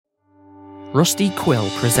Rusty Quill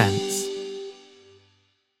presents.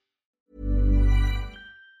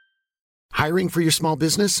 Hiring for your small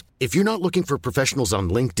business? If you're not looking for professionals on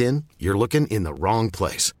LinkedIn, you're looking in the wrong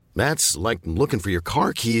place. That's like looking for your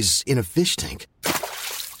car keys in a fish tank.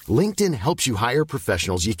 LinkedIn helps you hire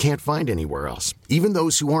professionals you can't find anywhere else, even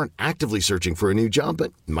those who aren't actively searching for a new job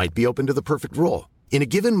but might be open to the perfect role. In a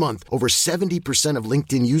given month, over 70% of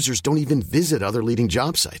LinkedIn users don't even visit other leading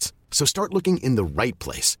job sites. So start looking in the right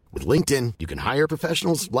place. With LinkedIn, you can hire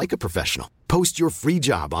professionals like a professional. Post your free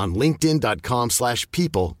job on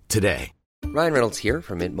linkedin.com/people today. Ryan Reynolds here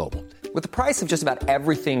from Mint Mobile. With the price of just about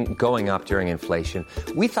everything going up during inflation,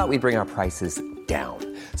 we thought we'd bring our prices down.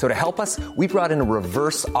 So to help us, we brought in a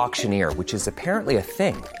reverse auctioneer, which is apparently a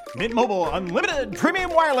thing. Mint Mobile Unlimited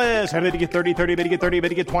Premium Wireless. How to get 30, 30, bit to get 30, bit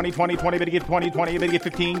to get 20, 20, 20, bit to get 20, 20, bit to get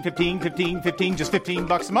 15, 15, 15, 15, just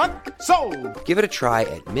 $15 a month? Sold! Give it a try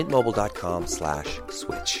at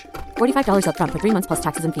mintmobile.com/switch. $45 up front for 3 months plus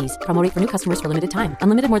taxes and fees. Promo rate for new customers for limited time.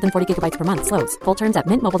 Unlimited more than 40 gigabytes per month. Slows full terms at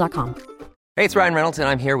mintmobile.com. Hey, it's Ryan Reynolds, and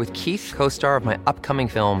I'm here with Keith, co-star of my upcoming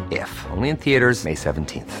film, If, only in theaters May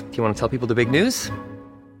 17th. Do you want to tell people the big news?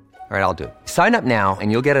 All right, I'll do it. Sign up now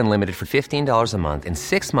and you'll get unlimited for $15 a month and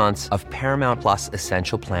 6 months of Paramount Plus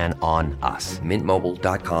Essential Plan on us.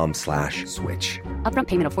 mintmobile.com/switch. Upfront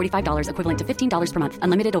payment of $45 equivalent to $15 per month.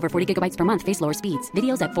 Unlimited over 40 gigabytes per month. Face lower speeds.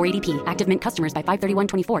 Videos at 480p. Active Mint customers by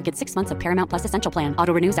 531.24 get 6 months of Paramount Plus Essential Plan.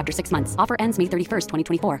 Auto renews after 6 months. Offer ends May 31st,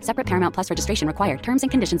 2024. Separate Paramount Plus registration required. Terms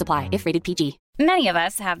and conditions apply if rated PG. Many of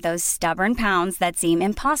us have those stubborn pounds that seem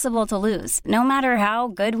impossible to lose, no matter how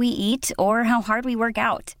good we eat or how hard we work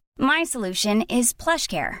out. My solution is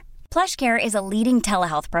PlushCare. PlushCare is a leading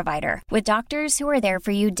telehealth provider with doctors who are there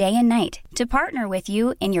for you day and night to partner with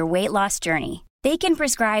you in your weight loss journey. They can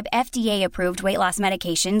prescribe FDA-approved weight loss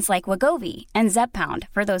medications like Wegovy and Zepbound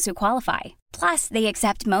for those who qualify. Plus, they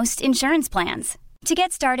accept most insurance plans. To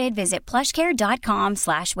get started, visit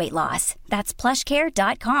plushcare.com/weightloss. That's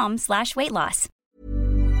plushcare.com/weightloss.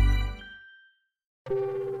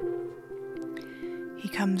 He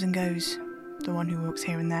comes and goes, the one who walks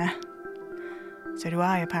here and there. So do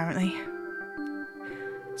I, apparently.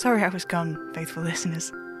 Sorry I was gone, faithful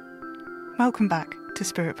listeners. Welcome back to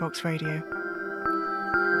Spirit Box Radio.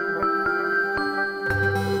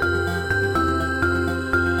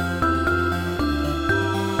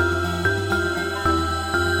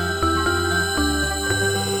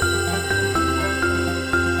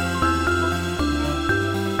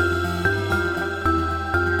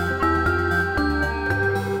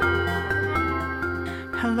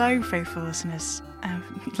 Hello, faithful listeners.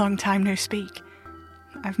 Long time no speak.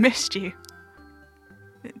 I've missed you.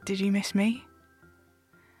 Did you miss me?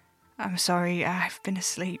 I'm sorry, I've been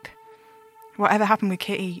asleep. Whatever happened with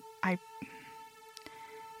Kitty,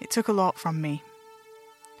 it took a lot from me.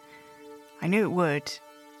 I knew it would.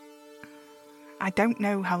 I don't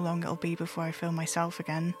know how long it'll be before I feel myself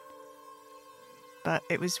again. But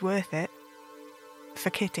it was worth it. For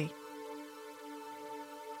Kitty.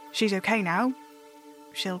 She's okay now.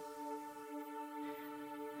 She'll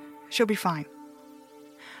be fine.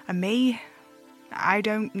 And me, I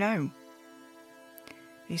don't know.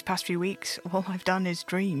 These past few weeks, all I've done is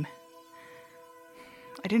dream.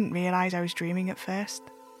 I didn't realise I was dreaming at first.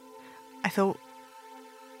 I thought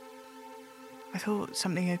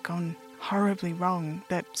something had gone horribly wrong,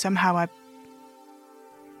 that somehow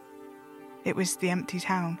it was the empty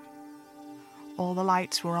town. All the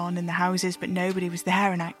lights were on in the houses, but nobody was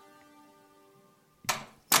there, and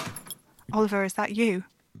Oliver, is that you?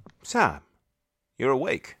 Sam, you're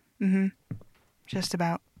awake? Mm-hmm. Just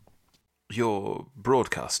about. You're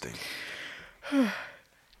broadcasting?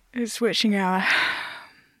 It's switching hour.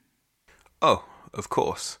 Oh, of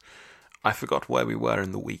course. I forgot where we were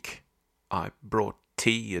in the week. I brought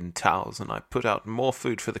tea and towels, and I put out more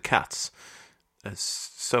food for the cats. There's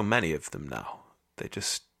so many of them now. They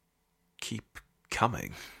just keep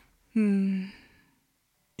coming.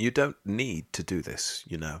 You don't need to do this,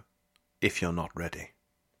 you know, if you're not ready.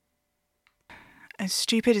 As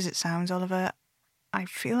stupid as it sounds, Oliver, I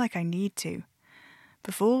feel like I need to.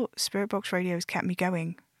 Before, Spirit Box Radio has kept me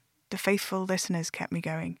going. The faithful listeners kept me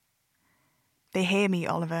going. They hear me,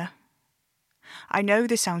 Oliver. I know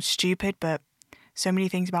this sounds stupid, but so many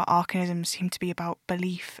things about Arcanism seem to be about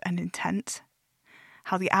belief and intent.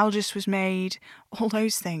 How the Algis was made, all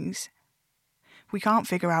those things. We can't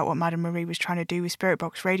figure out what Madame Marie was trying to do with Spirit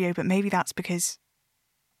Box Radio, but maybe that's because,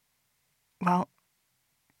 well,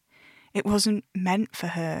 it wasn't meant for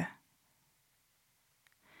her.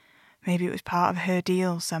 Maybe it was part of her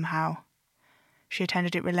deal somehow. She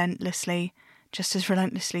attended it relentlessly, just as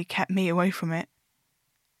relentlessly kept me away from it.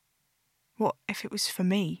 What if it was for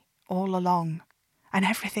me, all along. And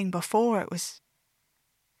everything before it was...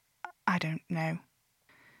 I don't know.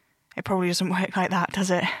 It probably doesn't work like that, does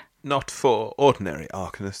it? Not for ordinary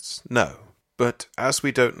Arcanists, no. But as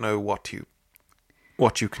we don't know what you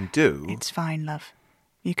can do... It's fine, love.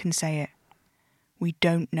 You can say it. We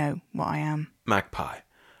don't know what I am. Magpie,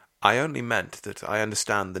 I only meant that I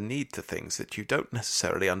understand the need to things that you don't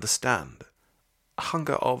necessarily understand.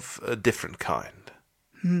 Hunger of a different kind.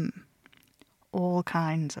 All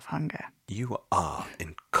kinds of hunger. You are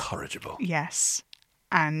incorrigible. Yes.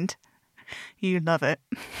 And you love it.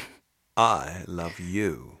 I love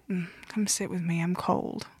you. Come sit with me, I'm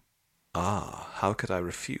cold. Ah, how could I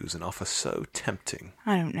refuse an offer so tempting?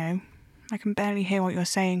 I don't know. I can barely hear what you're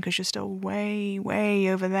saying because you're still way, way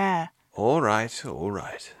over there. All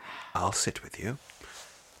right. I'll sit with you.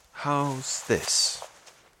 How's this?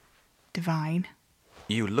 Divine.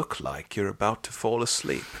 You look like you're about to fall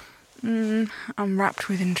asleep. I'm wrapped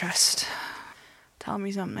with interest. Tell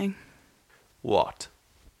me something. What?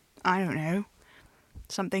 I don't know.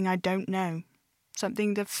 Something I don't know.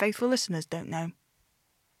 Something the faithful listeners don't know.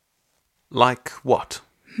 Like what?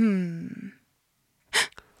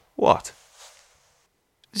 What?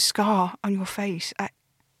 The scar on your face.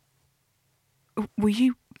 Were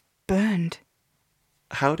you burned?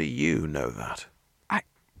 How do you know that?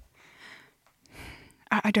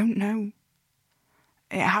 I don't know.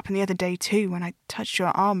 It happened the other day too, when I touched your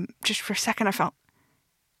arm. Just for a second I felt...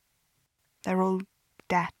 They're all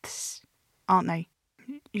deaths, aren't they?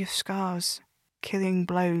 Your scars, killing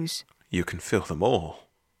blows. You can feel them all.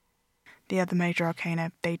 The other major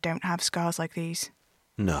arcana, they don't have scars like these.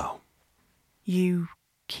 No. You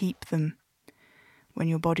keep them. When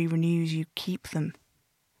your body renews, you keep them.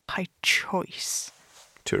 By choice.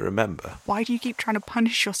 To remember. Why do you keep trying to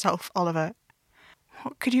punish yourself, Oliver?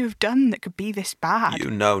 What could you have done that could be this bad? You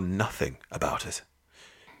know nothing about it.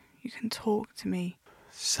 You can talk to me.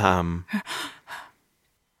 Sam.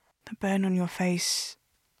 The burn on your face,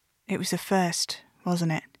 it was the first,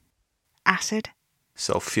 wasn't it? Acid?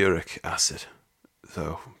 Sulfuric acid.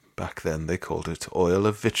 Though back then they called it oil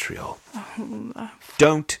of vitriol. Oh, love.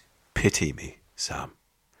 Don't pity me, Sam.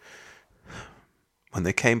 When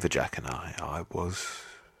they came for Jack and I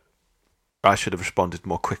should have responded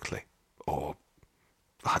more quickly. Or,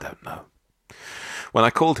 I don't know. When I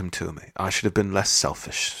called him to me, I should have been less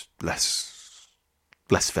selfish, less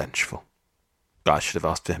vengeful. I should have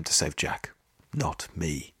asked for him to save Jack, not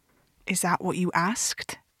me. Is that what you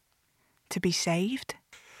asked? To be saved?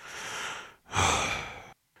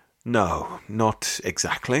 No, not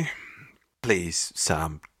exactly. Please,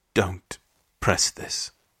 Sam, don't press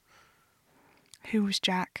this. Who was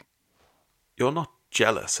Jack? You're not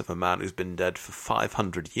jealous of a man who's been dead for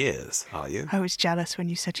 500 years, are you? I was jealous when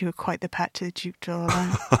you said you were quite the pet to the Duke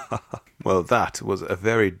d'Orleans. Well, that was a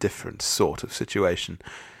very different sort of situation.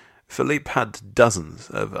 Philippe had dozens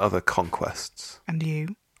of other conquests. And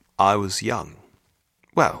you? I was young.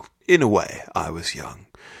 Well, in a way, I was young.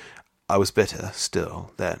 I was bitter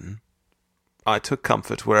still, then. I took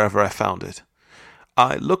comfort wherever I found it.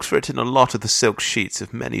 I looked for it in a lot of the silk sheets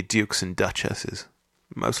of many dukes and duchesses,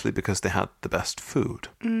 mostly because they had the best food.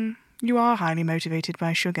 You are highly motivated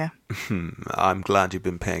by sugar. I'm glad you've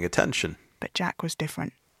been paying attention. But Jack was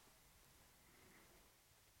different.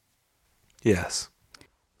 Yes.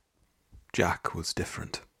 Jack was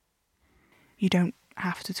different. You don't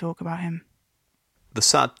have to talk about him. The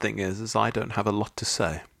sad thing is I don't have a lot to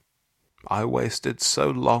say. I wasted so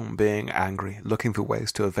long being angry, looking for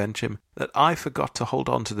ways to avenge him, that I forgot to hold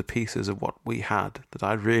on to the pieces of what we had that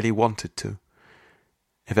I really wanted to.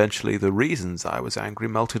 Eventually the reasons I was angry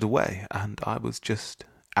melted away, and I was just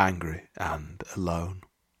angry and alone.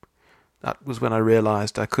 That was when I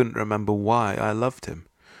realized I couldn't remember why I loved him,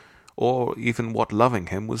 or even what loving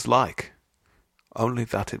him was like. Only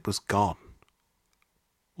that it was gone.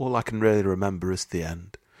 All I can really remember is the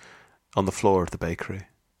end, on the floor of the bakery.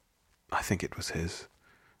 I think it was his.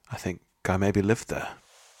 I think I maybe lived there.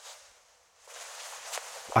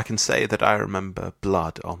 I can say that I remember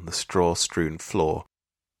blood on the straw-strewn floor,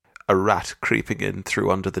 a rat creeping in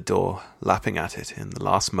through under the door, lapping at it in the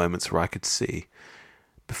last moments where I could see,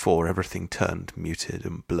 before everything turned muted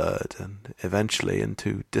and blurred, and eventually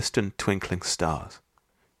into distant twinkling stars.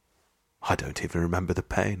 I don't even remember the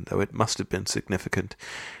pain, though it must have been significant,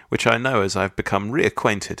 which I know as I've become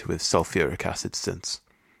reacquainted with sulfuric acid since.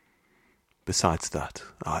 Besides that,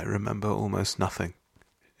 I remember almost nothing,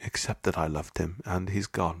 except that I loved him, and he's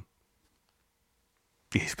gone.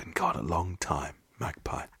 He's been gone a long time,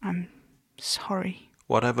 Magpie. I'm sorry.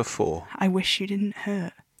 Whatever for. I wish you didn't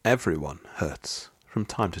hurt. Everyone hurts, from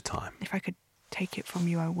time to time. If I could take it from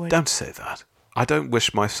you, I would. Don't say that. I don't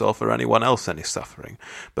wish myself or anyone else any suffering,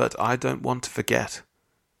 but I don't want to forget.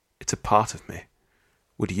 It's a part of me.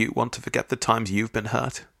 Would you want to forget the times you've been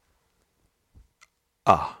hurt?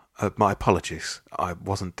 My apologies. I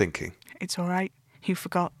wasn't thinking. It's all right. You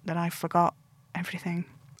forgot that I forgot everything.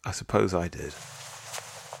 I suppose I did.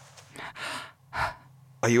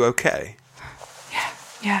 Are you okay?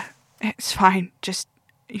 Yeah, it's fine. Just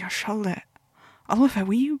your shoulder. Oliver,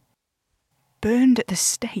 were you burned at the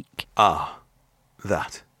stake?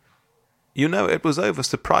 That. You know, it was over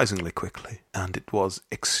surprisingly quickly, and it was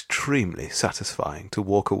extremely satisfying to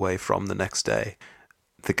walk away from the next day.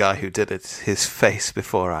 The guy who did it, his face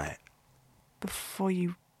before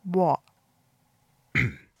you what?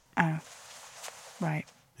 Oh, right.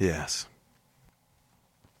 Yes.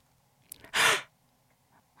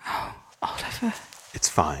 Oh, Oliver. It's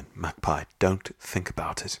fine, Magpie. Don't think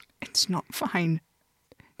about it. It's not fine.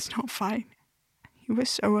 It's not fine. You were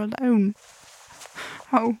so alone.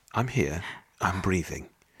 Oh. I'm here. I'm breathing.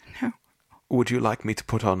 No. Would you like me to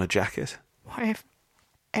put on a jacket? What if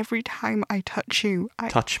every time I touch you,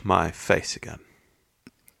 Touch my face again.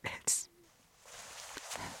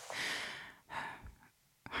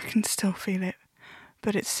 I can still feel it,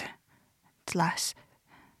 but it's less.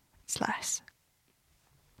 It's less.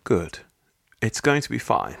 Good. It's going to be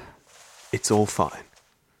fine. It's all fine.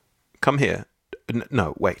 Come here.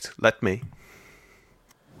 No, wait. Let me.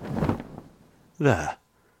 There.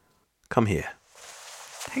 Come here.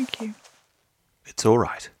 Thank you. It's all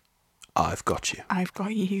right. I've got you. I've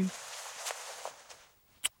got you.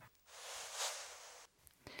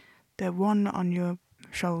 The one on your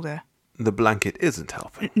shoulder. The blanket isn't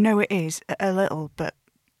helping. No, it is. A little, but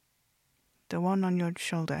the one on your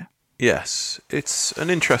shoulder. Yes, it's an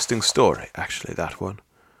interesting story, actually, that one.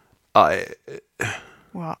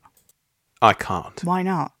 What? I can't. Why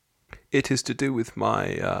not? It is to do with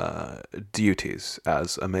my duties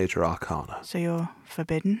as a major arcana. So you're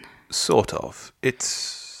forbidden? Sort of.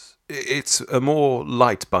 It's a more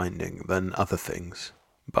light binding than other things,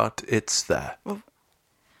 but it's there. Well,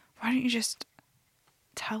 why don't you just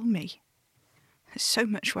tell me? There's so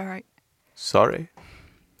much where I... Sorry?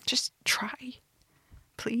 Just try.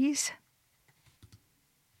 Please?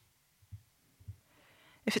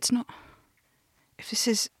 If it's not... If this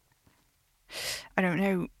is... I don't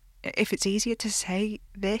know. If it's easier to say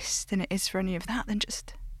this than it is for any of that, then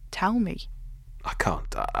just tell me. I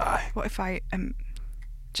can't. What if I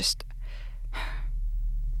just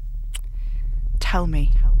tell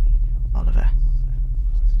me, Oliver?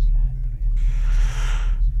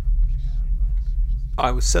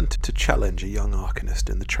 I was sent to challenge a young arcanist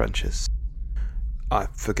in the trenches. I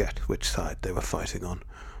forget which side they were fighting on.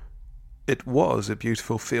 It was a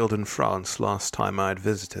beautiful field in France last time I had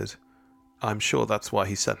visited. I'm sure that's why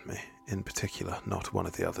he sent me, in particular, not one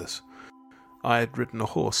of the others. I had ridden a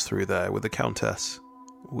horse through there with the Countess.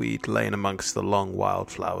 We'd lain amongst the long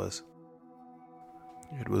wildflowers.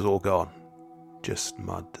 It was all gone, just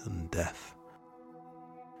mud and death.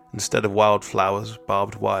 Instead of wildflowers,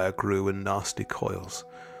 barbed wire grew in nasty coils,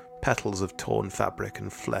 petals of torn fabric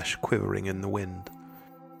and flesh quivering in the wind.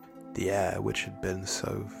 The air, which had been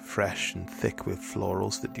so fresh and thick with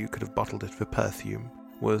florals that you could have bottled it for perfume,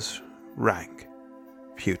 was rank,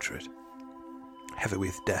 putrid, heavy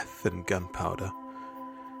with death and gunpowder.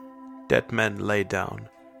 Dead men lay down,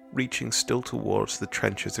 reaching still towards the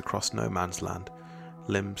trenches across no man's land,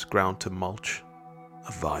 limbs ground to mulch,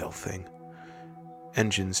 a vile thing.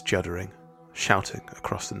 Engines juddering, shouting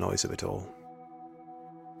across the noise of it all.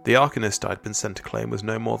 The arcanist I'd been sent to claim was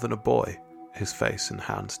no more than a boy, his face and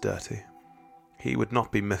hands dirty. He would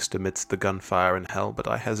not be missed amidst the gunfire in hell, but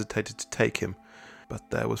I hesitated to take him. But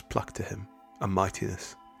there was pluck to him, a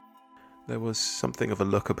mightiness. There was something of a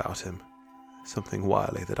look about him, something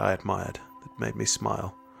wily that I admired, that made me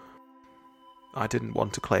smile. I didn't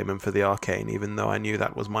want to claim him for the arcane, even though I knew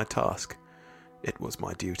that was my task. It was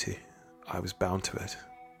my duty. I was bound to it.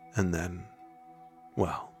 And then,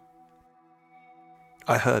 well,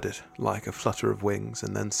 I heard it like a flutter of wings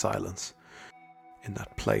and then silence. In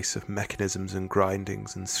that place of mechanisms and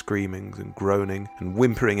grindings and screamings and groaning and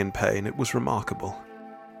whimpering in pain, it was remarkable.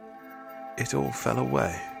 It all fell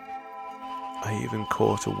away. I even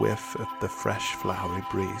caught a whiff of the fresh flowery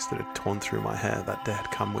breeze that had torn through my hair that day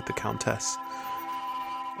had come with the Countess.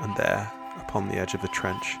 And there, upon the edge of the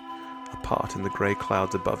trench, apart in the grey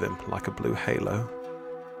clouds above him like a blue halo,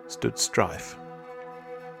 stood Strife.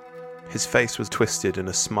 His face was twisted in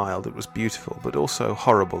a smile that was beautiful but also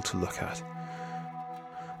horrible to look at.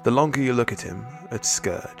 The longer you look at him, at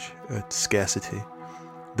Scourge, at Scarcity,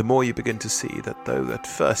 the more you begin to see that though at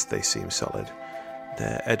first they seem solid,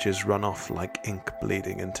 their edges run off like ink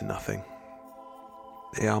bleeding into nothing.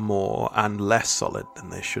 They are more and less solid than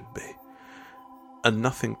they should be, and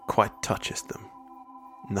nothing quite touches them.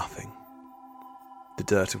 Nothing. The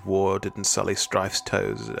dirt of war didn't sully Strife's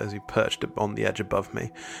toes as he perched on the edge above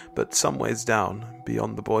me, but some ways down,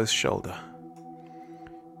 beyond the boy's shoulder.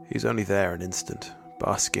 He's only there an instant,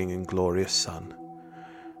 basking in glorious sun.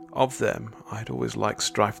 Of them, I'd always liked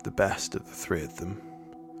Strife the best of the three of them.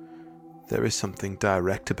 There is something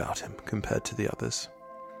direct about him compared to the others.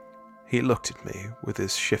 He looked at me with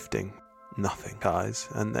his shifting, nothing eyes,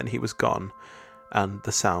 and then he was gone, and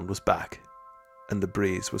the sound was back, and the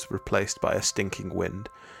breeze was replaced by a stinking wind,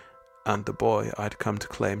 and the boy I'd come to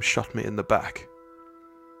claim shot me in the back.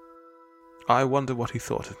 I wonder what he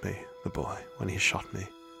thought of me, the boy, when he shot me,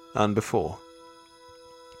 and before.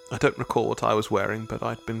 I don't recall what I was wearing, but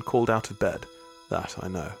I'd been called out of bed, that I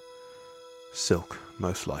know. Silk,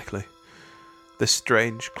 most likely. This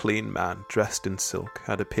strange, clean man, dressed in silk,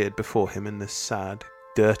 had appeared before him in this sad,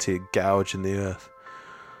 dirty gouge in the earth.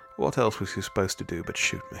 What else was he supposed to do but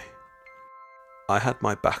shoot me? I had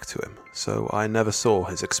my back to him, so I never saw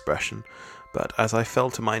his expression, but as I fell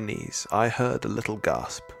to my knees, I heard a little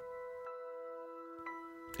gasp.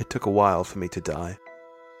 It took a while for me to die.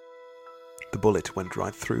 The bullet went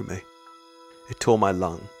right through me. It tore my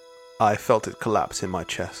lung. I felt it collapse in my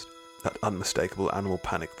chest, that unmistakable animal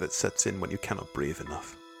panic that sets in when you cannot breathe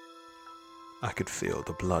enough. I could feel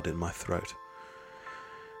the blood in my throat.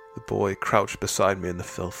 The boy crouched beside me in the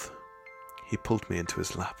filth. He pulled me into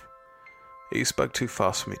his lap. He spoke too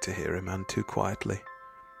fast for me to hear him, and too quietly.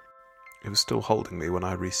 He was still holding me when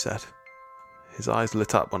I reset. His eyes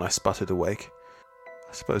lit up when I sputtered awake.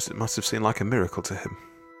 I suppose it must have seemed like a miracle to him.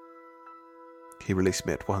 He released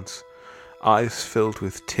me at once, eyes filled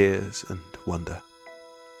with tears and wonder.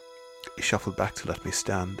 He shuffled back to let me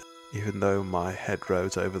stand, even though my head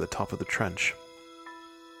rose over the top of the trench.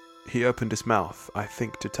 He opened his mouth, I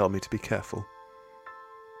think, to tell me to be careful.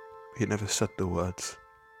 He never said the words.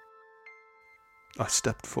 I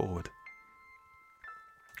stepped forward.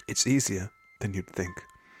 It's easier than you'd think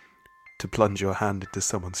to plunge your hand into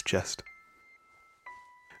someone's chest.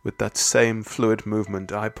 With that same fluid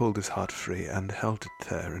movement, I pulled his heart free and held it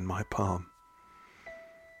there in my palm.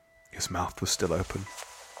 His mouth was still open,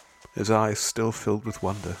 his eyes still filled with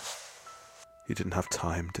wonder. He didn't have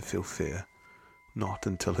time to feel fear, not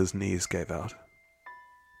until his knees gave out.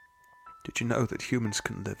 Did you know that humans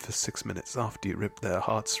can live for 6 minutes after you rip their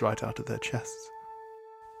hearts right out of their chests?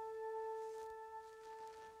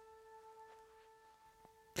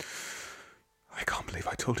 I can't believe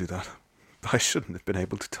I told you that. I shouldn't have been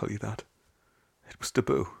able to tell you that. It was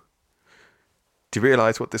taboo. Do you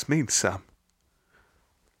realize what this means, Sam?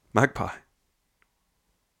 Magpie.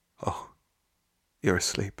 Oh, you're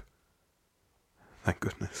asleep. Thank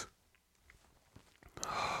goodness.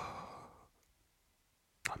 I'm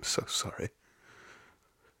so sorry.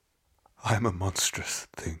 I am a monstrous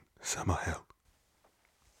thing, Samael.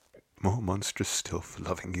 More monstrous still for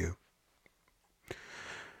loving you.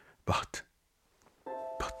 But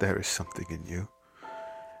there is something in you.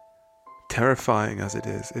 Terrifying as it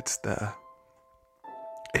is, it's there.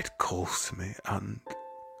 It calls to me, and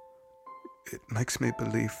it makes me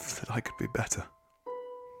believe that I could be better.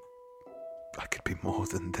 I could be more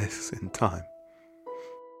than this in time.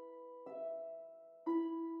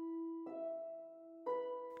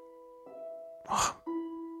 Oh,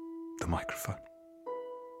 the microphone.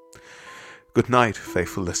 Good night,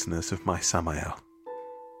 faithful listeners of my Samael.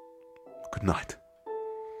 Good night.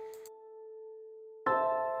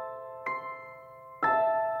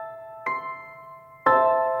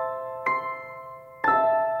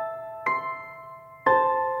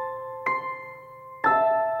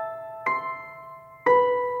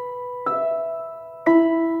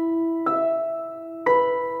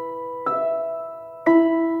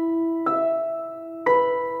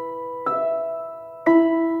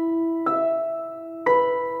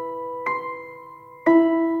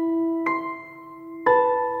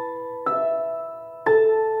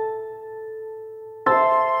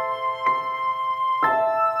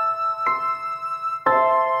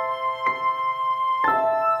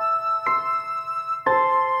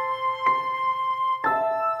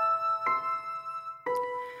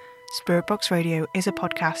 Spirit Box Radio is a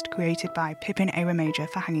podcast created by Pippin Major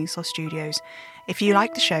for Hanging Sloth Studios. If you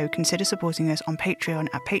like the show, consider supporting us on Patreon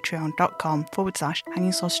at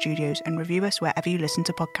patreon.com/Hanging Sloth Studios and review us wherever you listen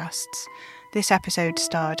to podcasts. This episode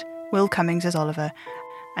starred Will Cummings as Oliver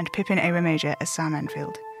and Pippin Major as Sam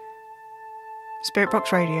Enfield. Spirit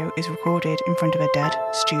Box Radio is recorded in front of a dead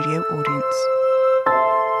studio audience.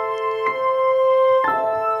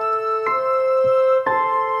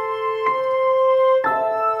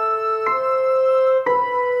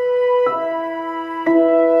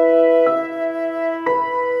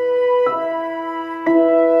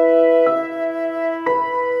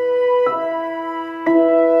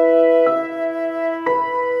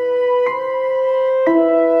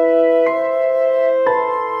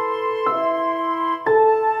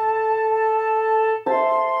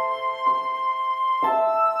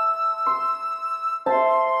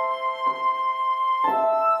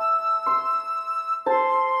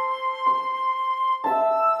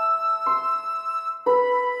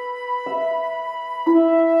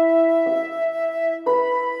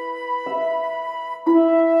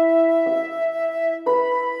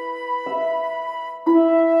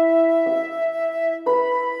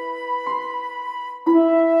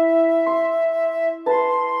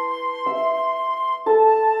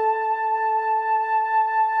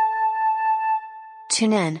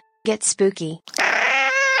 Tune in, get spooky.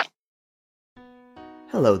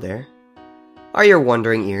 Hello there. Are your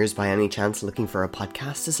wandering ears by any chance looking for a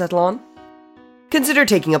podcast to settle on? Consider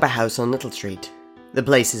taking up a house on Little Street. The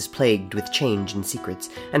place is plagued with change and secrets,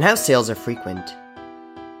 and house sales are frequent.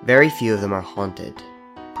 Very few of them are haunted.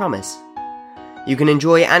 Promise. You can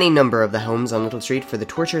enjoy any number of the homes on Little Street for the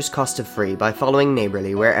torture's cost of free by following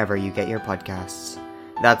Neighbourly wherever you get your podcasts.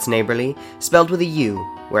 That's Neighbourly, spelled with a U,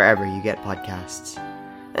 wherever you get podcasts.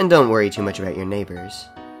 And don't worry too much about your neighbours.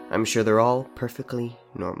 I'm sure they're all perfectly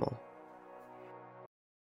normal.